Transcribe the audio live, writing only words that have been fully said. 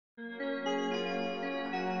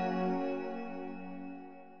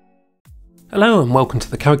Hello and welcome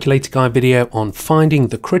to the calculator guide video on finding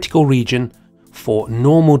the critical region for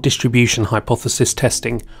normal distribution hypothesis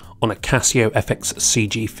testing on a Casio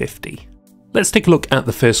fx-CG50. Let's take a look at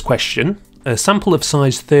the first question. A sample of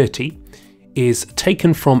size 30 is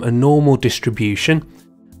taken from a normal distribution,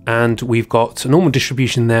 and we've got a normal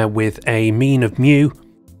distribution there with a mean of mu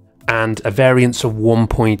and a variance of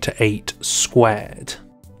 1.8 squared.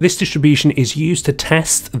 This distribution is used to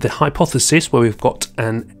test the hypothesis where we've got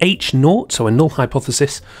an H0, so a null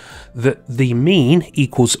hypothesis, that the mean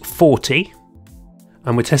equals 40,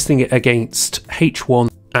 and we're testing it against H1,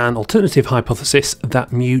 an alternative hypothesis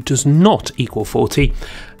that mu does not equal 40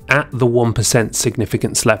 at the 1%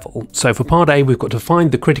 significance level. So for part A, we've got to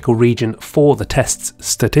find the critical region for the test's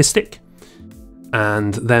statistic.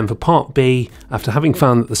 And then for part B, after having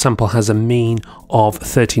found that the sample has a mean of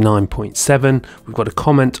 39.7, we've got a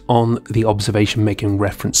comment on the observation making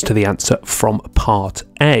reference to the answer from part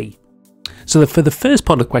A. So for the first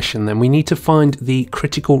part of the question then, we need to find the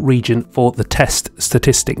critical region for the test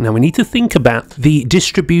statistic. Now we need to think about the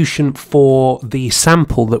distribution for the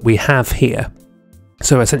sample that we have here.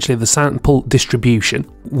 So essentially the sample distribution.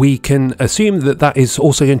 We can assume that that is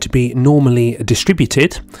also going to be normally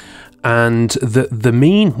distributed, and the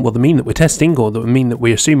mean that we're testing, or the mean that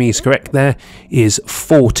we're assuming is correct there, is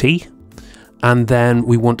 40, and then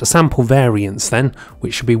we want a sample variance then,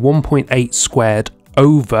 which should be 1.8 squared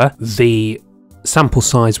over the sample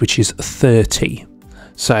size, which is 30.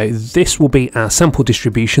 So this will be our sample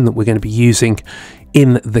distribution that we're going to be using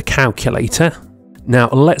in the calculator. Now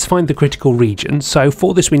let's find the critical region. So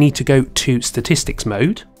for this we need to go to statistics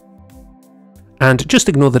mode, and just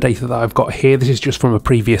ignore the data that I've got here. This is just from a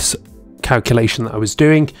previous calculation that I was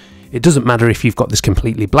doing. It doesn't matter if you've got this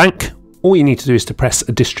completely blank. All you need to do is to press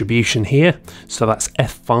a distribution here. So that's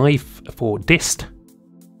F5 for dist.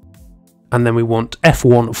 And then we want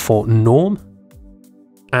F1 for norm.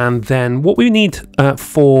 And then what we need to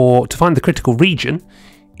find the critical region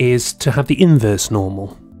is to have the inverse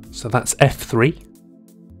normal. So that's F3.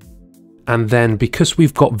 And then because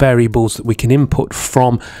we've got variables that we can input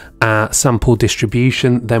from our sample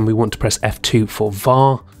distribution, then we want to press F2 for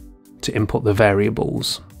var to input the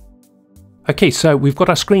variables. Okay, so we've got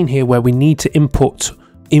our screen here where we need to input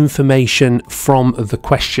information from the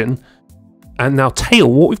question. And now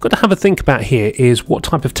tail, what we've got to have a think about here is what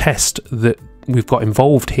type of test that we've got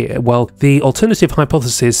involved here. Well, the alternative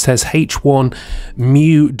hypothesis says H1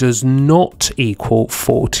 mu does not equal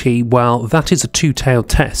 40. Well, that is a two-tailed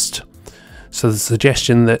test. So the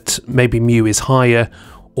suggestion that maybe mu is higher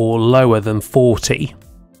or lower than 40.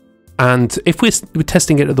 And if we're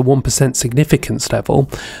testing it at the 1% significance level,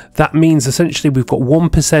 that means essentially we've got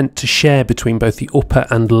 1% to share between both the upper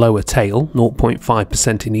and lower tail,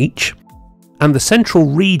 0.5% in each. And the central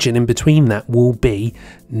region in between that will be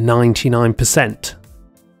 99%.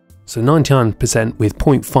 So 99% with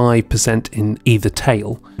 0.5% in either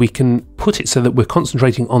tail. We can put it so that we're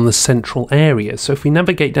concentrating on the central area. So if we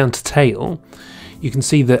navigate down to tail, you can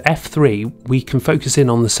see that F3, we can focus in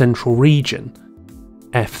on the central region.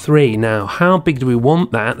 F3, now how big do we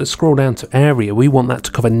want that? Let's scroll down to area. We want that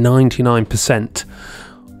to cover 99%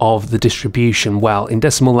 of the distribution. Well, in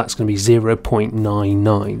decimal that's going to be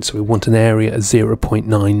 0.99, so we want an area of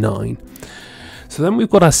 0.99. So then we've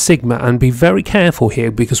got our sigma, and be very careful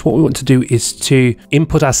here because what we want to do is to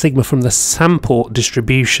input our sigma from the sample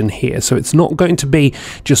distribution here. So it's not going to be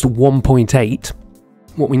just 1.8.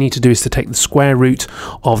 What we need to do is to take the square root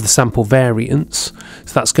of the sample variance.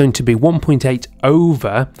 So that's going to be 1.8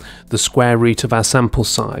 over the square root of our sample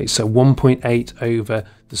size. So 1.8 over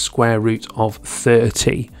the square root of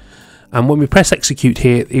 30. And when we press execute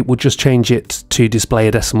here, it will just change it to display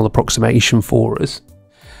a decimal approximation for us.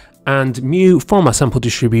 And mu from our sample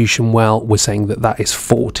distribution, well, we're saying that that is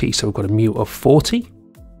 40. So we've got a mu of 40.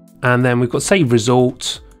 And then we've got save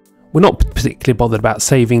result. We're not particularly bothered about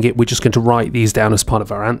saving it. We're just going to write these down as part of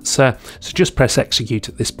our answer. So just press execute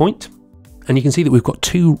at this point. And you can see that we've got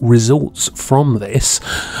two results from this.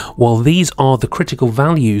 Well, these are the critical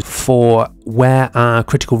values for where our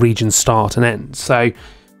critical regions start and end. So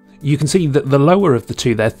you can see that the lower of the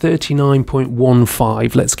two there,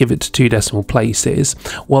 39.15, let's give it to 2 decimal places.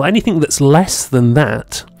 Well, anything that's less than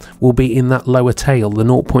that will be in that lower tail, the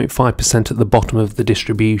 0.5% at the bottom of the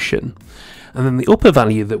distribution. And then the upper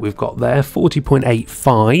value that we've got there,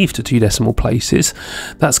 40.85 to 2 decimal places,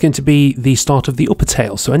 that's going to be the start of the upper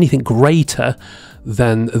tail. So anything greater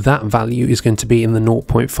than that value is going to be in the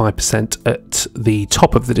 0.5% at the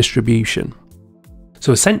top of the distribution.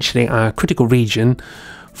 So essentially our critical region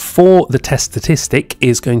for the test statistic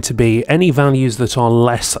is going to be any values that are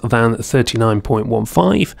less than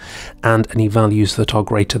 39.15 and any values that are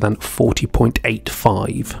greater than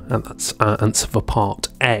 40.85, and that's our answer for part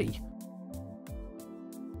A.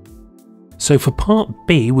 So for part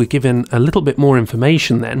B, we're given a little bit more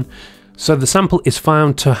information then. So the sample is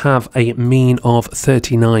found to have a mean of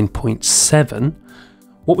 39.7.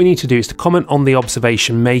 What we need to do is to comment on the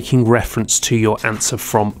observation making reference to your answer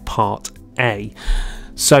from part A.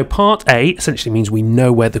 So part A essentially means we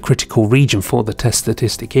know where the critical region for the test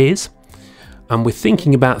statistic is, and we're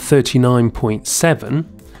thinking about 39.7.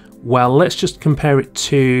 Well, let's just compare it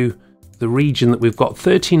to the region that we've got.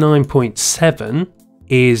 39.7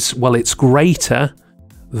 is, well, it's greater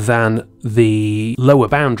than the lower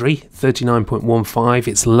boundary, 39.15.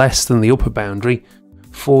 It's less than the upper boundary,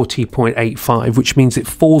 40.85, which means it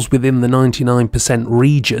falls within the 99%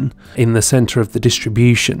 region in the center of the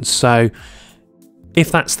distribution. So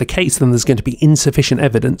if that's the case, then there's going to be insufficient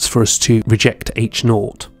evidence for us to reject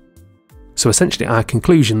H0. So essentially our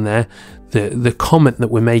conclusion there, the comment that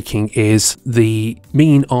we're making is the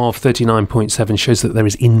mean of 39.7 shows that there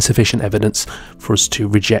is insufficient evidence for us to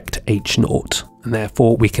reject H0, and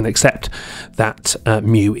therefore we can accept that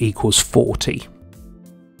mu equals 40.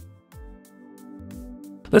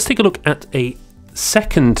 Let's take a look at a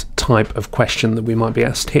second type of question that we might be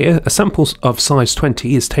asked here. A sample of size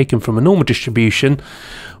 20 is taken from a normal distribution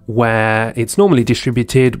where it's normally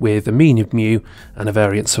distributed with a mean of mu and a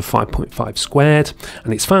variance of 5.5 squared,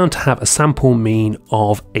 and it's found to have a sample mean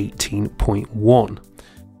of 18.1.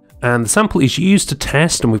 And the sample is used to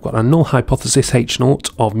test, and we've got our null hypothesis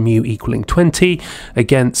H0 of mu equaling 20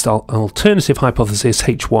 against our alternative hypothesis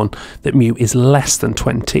H1 that mu is less than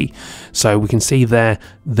 20. So we can see there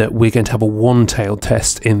that we're going to have a one-tailed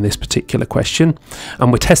test in this particular question,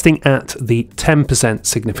 and we're testing at the 10%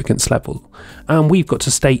 significance level, and we've got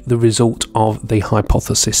to state the result of the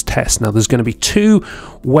hypothesis test. Now there's going to be two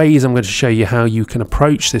ways I'm going to show you how you can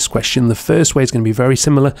approach this question. The first way is going to be very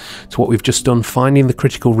similar to what we've just done, finding the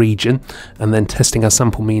critical region and then testing our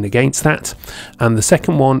sample mean against that. And the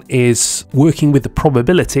second one is working with the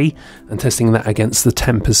probability and testing that against the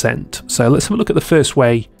 10%. So let's have a look at the first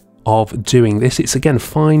way of doing this. It's again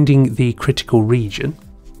finding the critical region.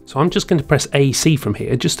 So I'm just going to press AC from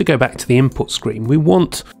here just to go back to the input screen. We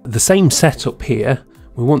want the same setup here.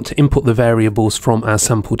 We want to input the variables from our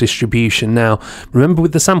sample distribution. Now, remember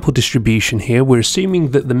with the sample distribution here, we're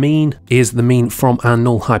assuming that the mean is the mean from our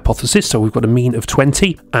null hypothesis. So we've got a mean of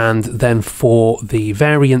 20. And then for the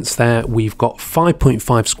variance there, we've got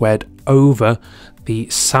 5.5 squared over the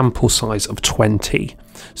sample size of 20.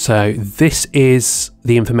 So this is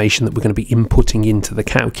the information that we're going to be inputting into the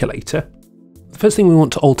calculator. The first thing we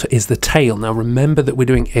want to alter is the tail. Now, remember that we're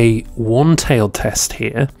doing a one-tailed test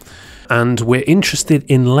here, and we're interested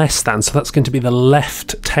in less than, so that's going to be the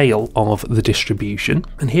left tail of the distribution.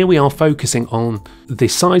 And here we are focusing on the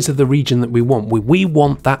size of the region that we want. We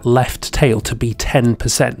want that left tail to be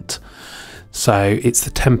 10%. So it's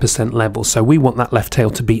the 10% level. So we want that left tail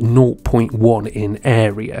to be 0.1 in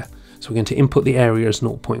area. So we're going to input the area as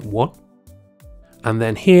 0.1. And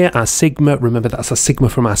then here our sigma, remember that's a sigma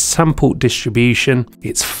from our sample distribution.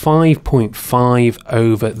 It's 5.5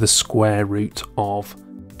 over the square root of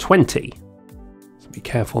 20. So be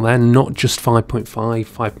careful there, not just 5.5,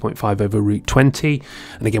 5.5 over root 20.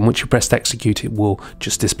 And again, once you press execute, it will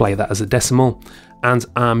just display that as a decimal. And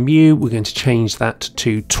our mu, we're going to change that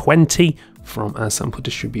to 20 from our sample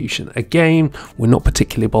distribution. Again, we're not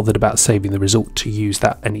particularly bothered about saving the result to use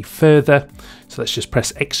that any further. So let's just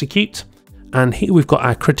press execute. And here we've got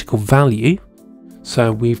our critical value.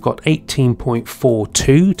 So we've got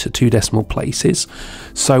 18.42 to 2 decimal places.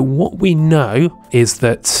 So what we know is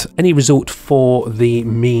that any result for the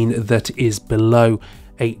mean that is below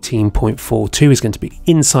 18.42 is going to be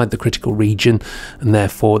inside the critical region, and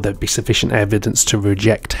therefore there'd be sufficient evidence to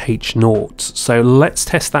reject H0. So let's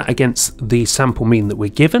test that against the sample mean that we're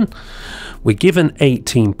given. We're given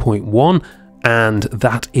 18.1, and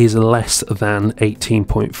that is less than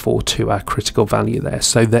 18.42, our critical value there.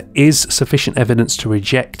 So there is sufficient evidence to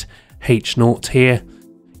reject H0 here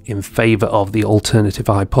in favour of the alternative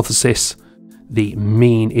hypothesis. The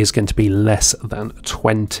mean is going to be less than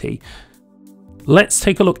 20. Let's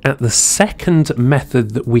take a look at the second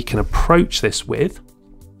method that we can approach this with.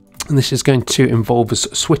 And this is going to involve us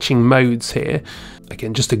switching modes here.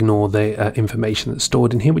 Again, just ignore the information that's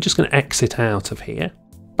stored in here. We're just going to exit out of here.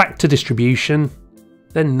 Back to distribution,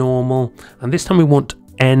 then normal, and this time we want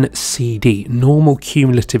NCD, normal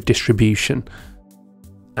cumulative distribution.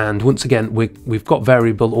 And once again, we've got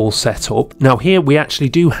variable all set up. Now here we actually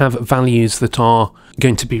do have values that are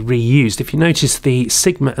going to be reused. If you notice, the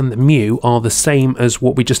sigma and the mu are the same as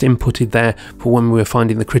what we just inputted there for when we were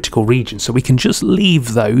finding the critical region. So we can just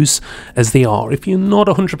leave those as they are. If you're not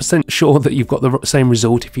 100% sure that you've got the same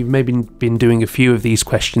result, if you've maybe been doing a few of these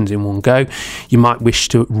questions in one go, you might wish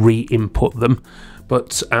to re-input them.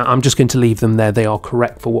 But I'm just going to leave them there. They are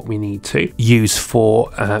correct for what we need to use for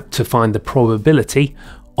to find the probability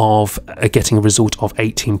of getting a result of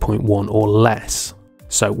 18.1 or less.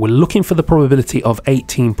 So we're looking for the probability of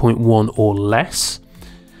 18.1 or less.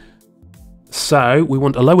 So we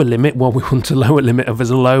want a lower limit. Well, we want a lower limit of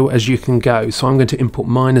as low as you can go. So I'm going to input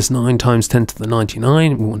 -9 times 10 to the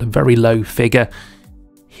 99. We want a very low figure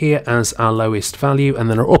here as our lowest value, and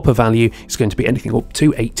then our upper value is going to be anything up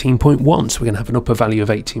to 18.1. So we're going to have an upper value of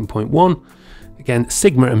 18.1. Again,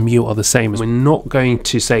 sigma and mu are the same. We're not going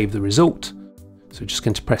to save the result. So we're just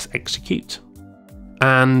going to press execute.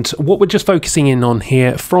 And what we're just focusing in on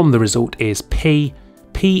here from the result is P.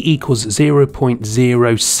 P equals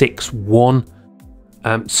 0.061.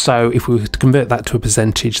 So if we were to convert that to a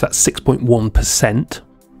percentage, that's 6.1%.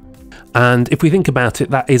 And if we think about it,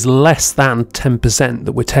 that is less than 10%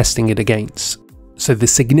 that we're testing it against. So the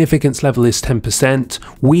significance level is 10%.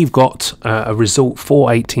 We've got a result for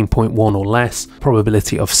 18.1 or less,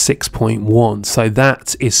 probability of 6.1. So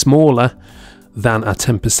that is smaller than our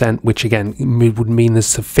 10%, which again would mean there's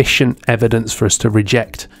sufficient evidence for us to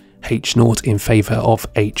reject H0 in favour of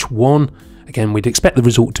H1. Again, we'd expect the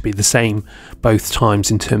result to be the same both times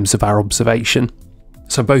in terms of our observation.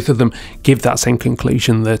 So both of them give that same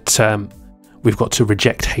conclusion that we've got to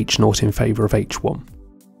reject H0 in favour of H1.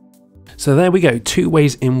 So there we go, two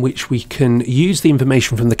ways in which we can use the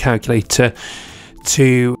information from the calculator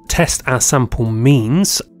to test our sample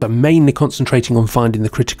means, but mainly concentrating on finding the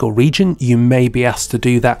critical region. You may be asked to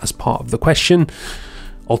do that as part of the question.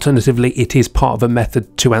 Alternatively, it is part of a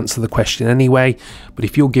method to answer the question anyway, but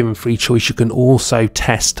if you're given free choice, you can also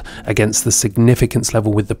test against the significance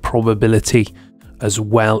level with the probability as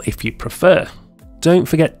well if you prefer. Don't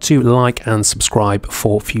forget to like and subscribe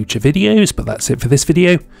for future videos, but that's it for this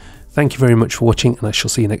video. Thank you very much for watching, and I shall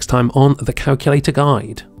see you next time on the Calculator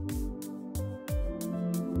Guide.